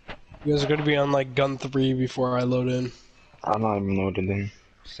 You guys are gonna be on like gun 3 before I load in. I'm not even loaded in.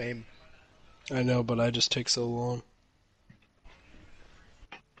 Same. I know, but I just take so long.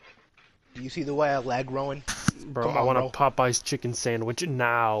 Do you see the way I lag, Rowan? Bro, Come I on, want bro. a Popeye's chicken sandwich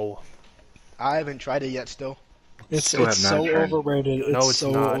now. I haven't tried it yet still. It's Still have so not tried. overrated. No, it's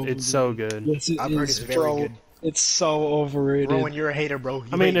so not. overrated. It's so good. Yes, it I've heard is, it's very bro. good. It's so overrated. Rowan, you're a hater, bro. You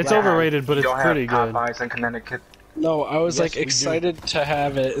I mean, hate it's black. overrated, but it's pretty good. Popeyes in Connecticut. No, I was Yes, like we do. excited to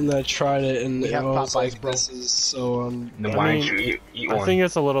have it, and then I tried it, and We I have was Popeyes, like, bro. "This is so." Then I why mean, didn't you eat I one? think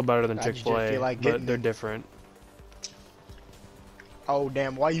it's a little better than I just Chick-fil-A, feel like but getting they're it. different. Oh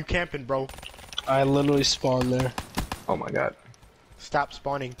damn, why you camping, bro? I literally spawned there. Oh my god. Stop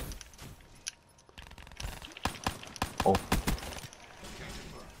spawning. Oh.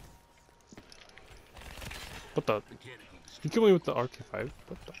 What the? You killed me with the RK5.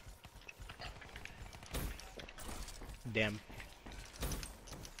 What the? Damn.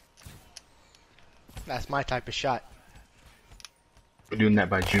 That's my type of shot. We're doing that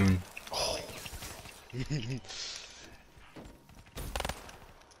by June.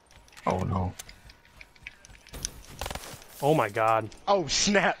 Oh no. Oh my god. Oh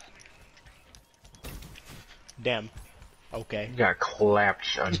snap. Damn. Okay. You got clapped,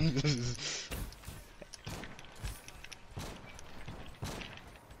 son.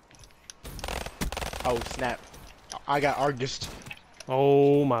 Oh snap! I got Argus.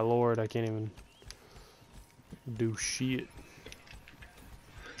 Oh my lord, I can't even do shit.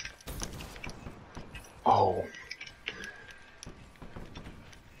 Oh.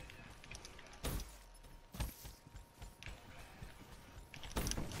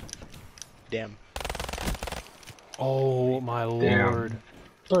 Damn. Oh my lord.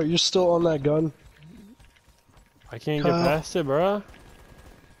 Bro, you're still on that gun? I can't get past it, bruh.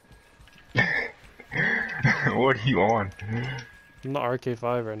 What are you on? I'm the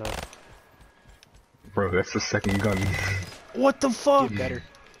RK5 right now. Bro, that's the second gun. What the fuck? Get better.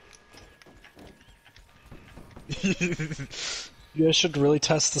 You guys should really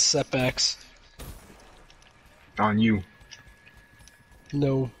test the setbacks. On you.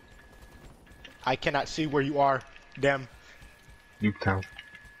 No. I cannot see where you are. Damn. Nuketown.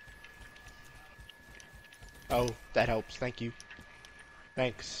 Oh, that helps. Thank you.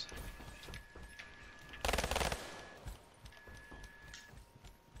 Thanks.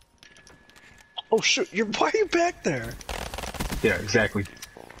 Oh shoot, why are you back there? Yeah, exactly.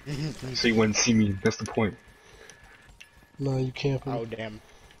 So you wouldn't see me, that's the point. No, you can't. Oh damn.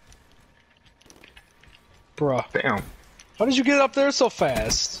 Bruh. Damn. How did you get up there so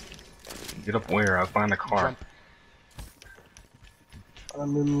fast? Get up where? I'll find a car. Jump. I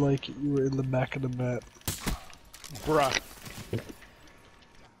mean, like, you were in the back of the map. Bruh.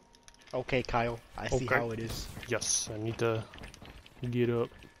 Okay, Kyle. I see Okay. how it is. Yes, I need to get up.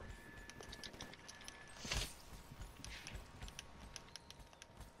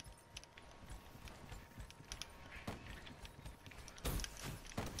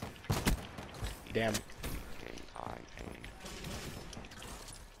 Damn.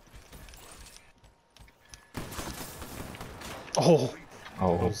 Oh, that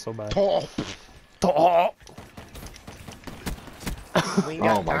Oh. was so bad. Oh, Oh. we ain't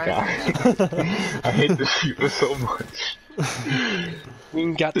got Oh my time. god. I hate the shooter so much. We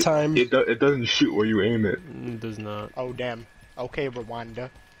ain't got time. It doesn't shoot where you aim it. It does not. Oh damn. Okay, Rwanda.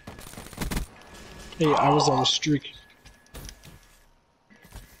 Hey, I was on a streak.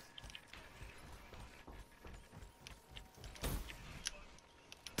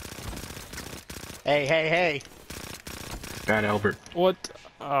 Hey, hey, hey. Bad Albert. What?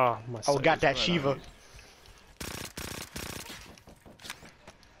 Ah, my Oh, sight got is that right Shiva. on me.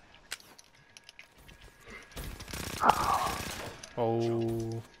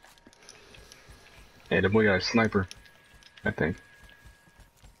 Oh. Hey, the boy got a sniper. I think.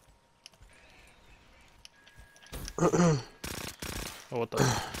 Oh, what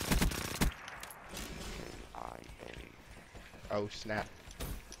the? Oh snap.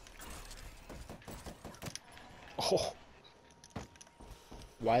 Oh.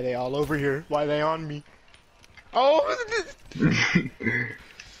 Why they all over here? Why they on me? Oh!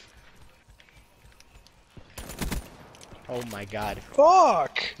 Oh my god.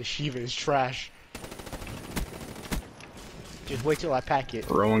 Fuck! The Shiva is trash. Just wait till I pack it.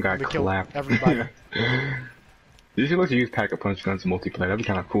 Rowan got I'ma kill clapped. everybody. You should let you use Pack-a-Punch guns in multiplayer. That'd be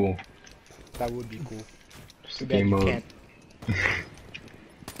kind of cool. That would be cool. Just Too a bad game you mode. can't.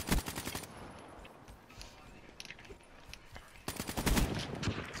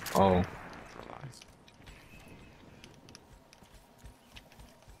 Oh.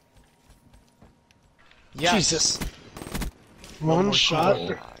 Yes. Jesus. One One more shot?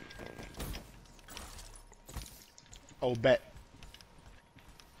 shot. Oh, bet.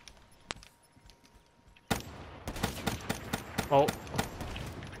 Oh.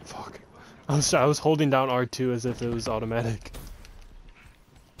 Fuck. I was holding down R2 as if it was automatic.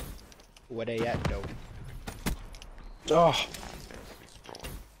 Where they at, though? Oh,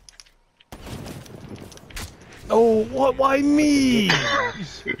 Oh, what? Why me?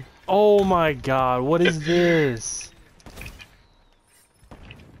 Oh my god, what is this?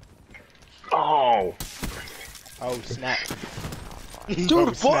 Oh. Oh, snap. dude,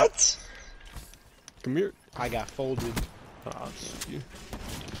 Oh, snap. what? Come here. I got folded. Ah, it's you.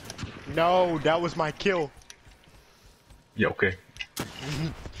 No, that was my kill. Yeah, okay.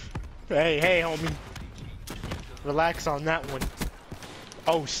 Hey, hey, homie. Relax on that one.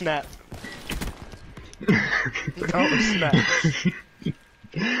 Oh, snap. Oh, snap.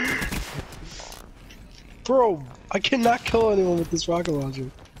 Bro, I cannot kill anyone with this rocket launcher.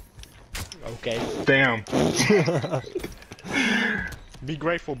 Okay. Damn. Be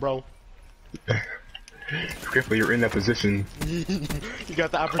grateful, bro. Careful, you're in that position. You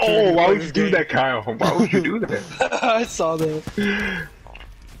got the opportunity Oh, to why play would this you do game. that, Kyle? Why would you do that? I saw that.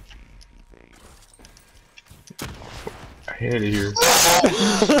 out of here.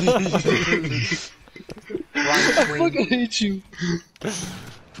 I fucking hate you.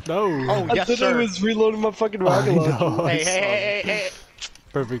 No. Oh, I yes, thought I sir. was reloading my fucking rocket launcher. know. Hey, hey, hey, hey, hey.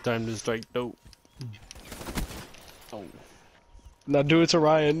 Perfect time to strike. Dope. Oh. Now do it to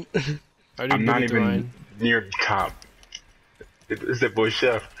Ryan. I didn't I'm do not it to even Ryan. near the top. It's that boy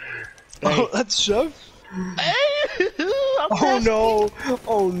Chef. Oh, that's Chef? Oh no!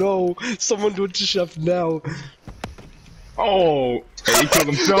 Oh no! Someone do it to Chef now. Oh, hey, he killed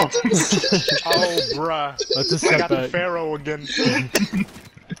himself. Oh, bruh. Let's just I step got the back. Pharaoh again.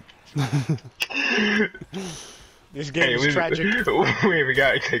 This game Hey, is tragic. we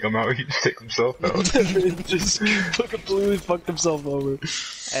gotta take him out. He just take himself out. Just completely fucked himself over.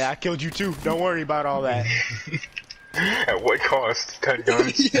 Hey, I killed you too. Don't worry about all that. At what cost? 10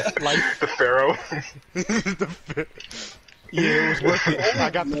 guns? Life. The Pharaoh? Yeah, it was worth it. I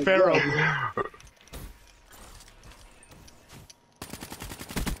got the Pharaoh.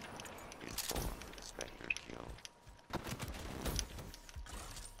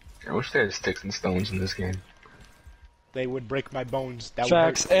 I wish they had sticks and stones in this game. They would break my bones. That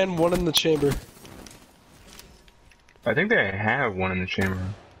Facts, would hurt. and one in the chamber. I think they have one in the chamber.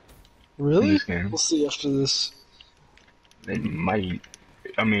 In Really? this game. We'll see after this. They might.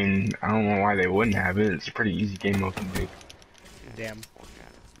 I mean, I don't know why they wouldn't have it. It's a pretty easy game mode to make. Damn.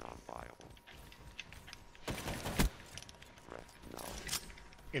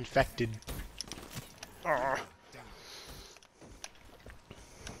 Infected.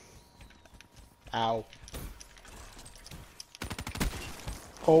 Ow.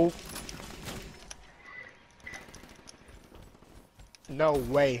 Oh, No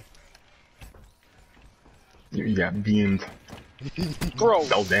way. You got beamed. bro.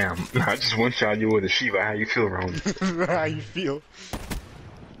 Oh damn. I just one-shot you with a Shiva. How you feel, Ron? How you feel?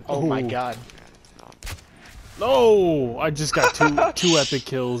 Oh my Ooh. god. No! I just got two epic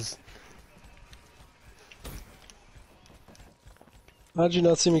kills. How'd you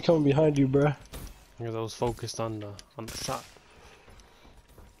not see me coming behind you, bruh? Because I was focused on the shot.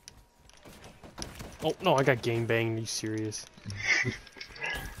 Oh no, I got gang banged. Are you serious?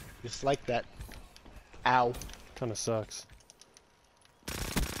 Just like that. Ow. Kinda sucks.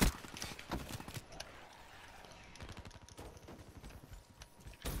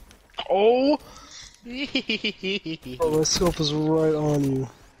 Oh! It Oh, my scope is right on you.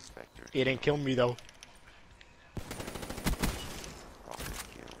 didn't kill me though.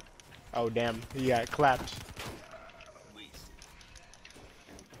 Oh damn, he got clapped.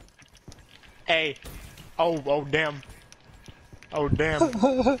 Hey. Oh damn. Oh damn.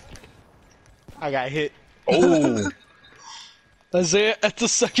 I got hit. Oh! Isaiah at the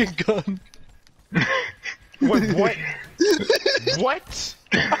second gun. What? What?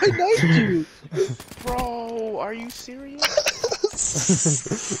 I knifed you! Bro, are you serious?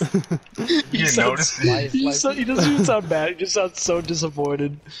 You didn't notice it? He doesn't even sound bad, he just sounds so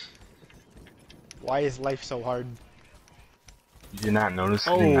disappointed. Why is life so hard? You did not notice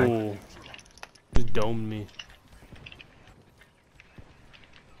it? Oh! Just domed me.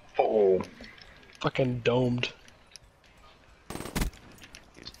 Oh. Fucking domed.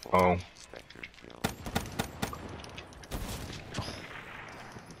 Oh.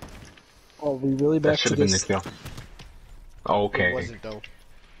 Oh, we really That back should to have been the this? kill. It Okay. wasn't though.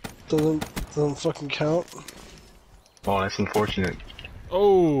 Doesn't fucking count. Oh, that's unfortunate.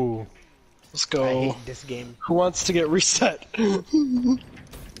 Oh! Let's I go. hate this game. Who wants to get reset?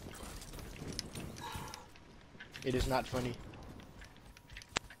 It is not funny.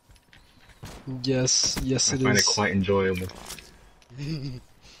 Yes, I it find it is. quite enjoyable.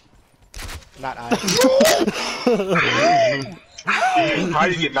 Not I. How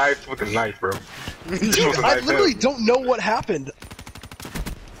do you get knifed with a knife, bro? Dude, I literally don't know what happened.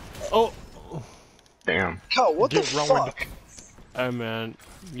 Oh! Damn. How? What Get the wronged. fuck? Hey man,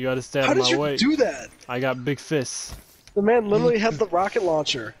 you gotta stay out How of did my you way. do that? I got big fists. The man literally had the rocket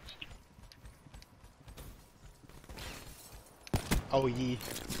launcher. Oh ye.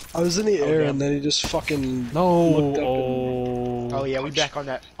 I was in the air damn. and then he just fucking No! looked up Oh! Oh yeah, we back on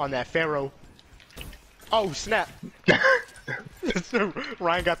that Pharaoh. Oh snap!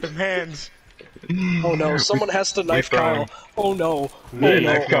 Ryan got them hands. Oh no, someone has to knife found- Kyle. Oh no. Yeah, Oh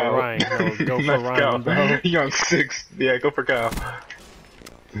knife go no. Kyle. Ryan. No, go for Knife Ryan, Kyle. bro. He on 6. Yeah, go for Kyle.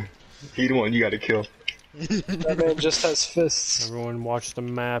 He the one you gotta kill. That man just has fists. Everyone watch the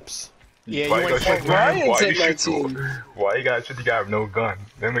maps. Yeah, Why you you ain't gotta fuck shoot Ryan's why at you shoot 19. Why you gotta shoot the guy with no gun?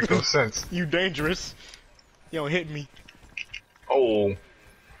 That makes no sense. You dangerous. You don't hit me. Oh.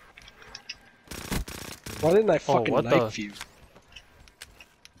 Why didn't I fucking what the- knife you?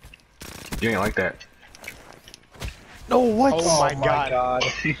 You ain't like that. No, what? Oh my god. god.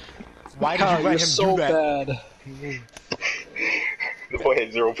 Why did Kyle, you you're let him so do that? bad. The boy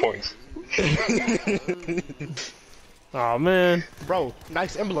had 0 points. Oh man. Bro,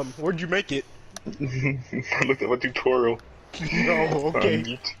 nice emblem. Where'd you make it? I looked at a tutorial. Oh, okay. on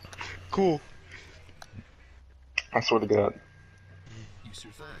YouTube. Cool. I swear to God. You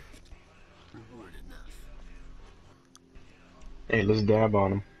survived. Reward enough. Hey, let's dab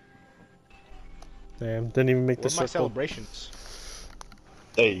on him. Damn, didn't even make the Where's my circle. celebrations?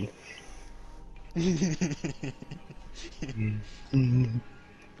 Hey.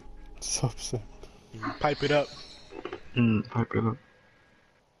 So upset. Pipe it up. Pipe it up.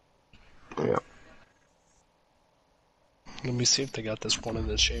 Yeah. Let me see if they got this one in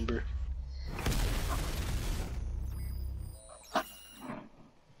the chamber.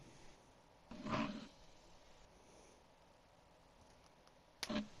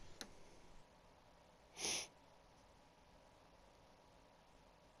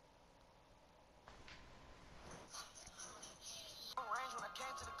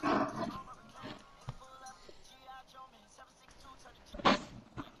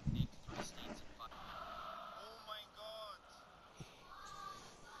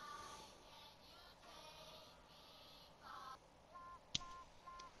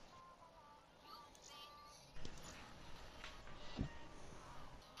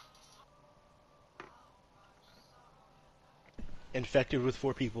 Infected with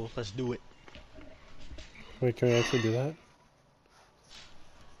 4 people. Let's do it. Wait, can we actually do that?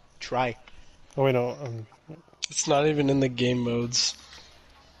 Try. Oh wait, no. It's not even in the game modes.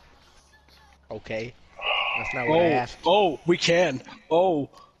 Okay. That's not what I asked. Oh, we can. Oh,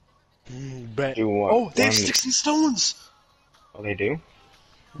 Bet. Do what? oh, they have One- sticks and stones. Oh, they do?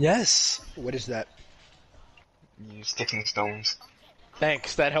 Yes, What is that? You sticks and stones.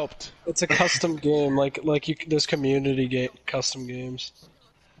 Thanks, that helped. it's a custom game. Like you, there's community custom games.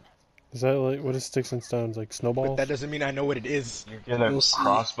 Is that like what is sticks and stones? Like But snowballs? that doesn't mean I know what it is. You get a We'll see.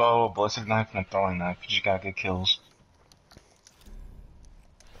 crossbow, a ballistic knife, and a throwing knife. You just gotta get kills.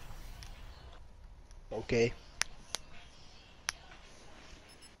 Okay.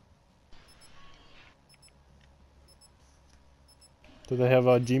 Do they have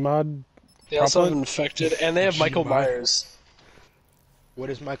a Gmod? They also have Probably- infected, and they have Michael G-Mod. Myers. What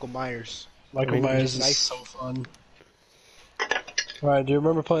is Michael Myers? Michael mean, Myers is nice. so fun. Alright, do you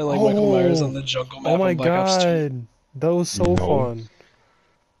remember playing like Michael Myers on the jungle map Oh my on Black Ops 2? god, that was so No. fun.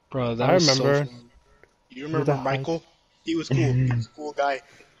 Bro, that I was remember. so fun. You remember the heck? Michael? He was cool. He was a cool guy.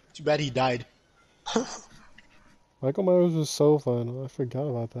 Too bad he died. Michael Myers was so fun. I forgot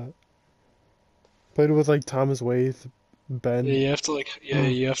about that. Played with like Thomas Wade, Ben. Yeah, you have to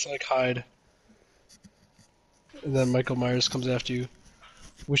like hide. And then Michael Myers comes after you.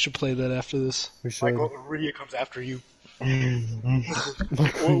 We should play that after this. We should. Michael Rhea comes after you.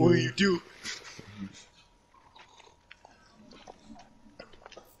 What will you do?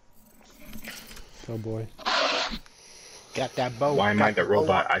 Oh boy. Got that bow. Why am I got the bow.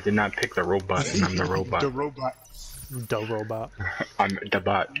 robot? I did not pick the robot, and I'm the robot. The robot. The robot. I'm the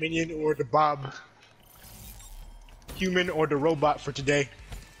bot. Minion or the Bob. Human or the robot for today.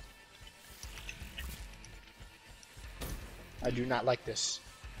 I do not like this.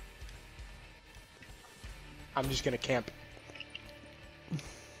 I'm just gonna camp.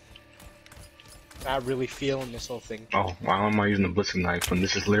 Not really feeling this whole thing. Oh, why am I using the ballistic knife when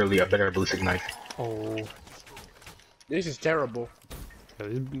this is literally a better ballistic knife? Oh. This is terrible. Yeah,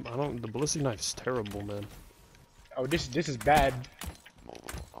 the ballistic knife's terrible, man. Oh, this is bad.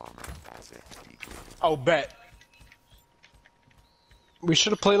 Oh, bet. We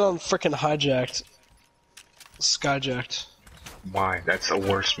should have played on frickin' Hijacked. Skyjacked. Why? That's a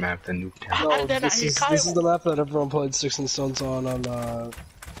worse map than Nuketown. No, this is the map that everyone played Sticks and Stones on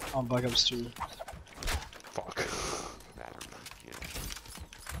Black Ops 2. Fuck.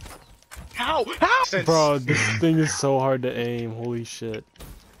 How? How? Bro, this thing is so hard to aim. Holy shit.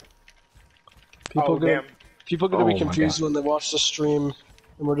 People Oh, damn. People gonna be Oh my confused God. when they watch the stream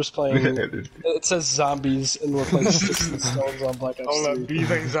and we're just playing. It says zombies and we're playing Sticks and Stones on Black Ops Hold 2. up,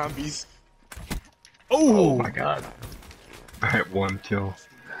 these ain't zombies. Oh my god. I had 1 kill.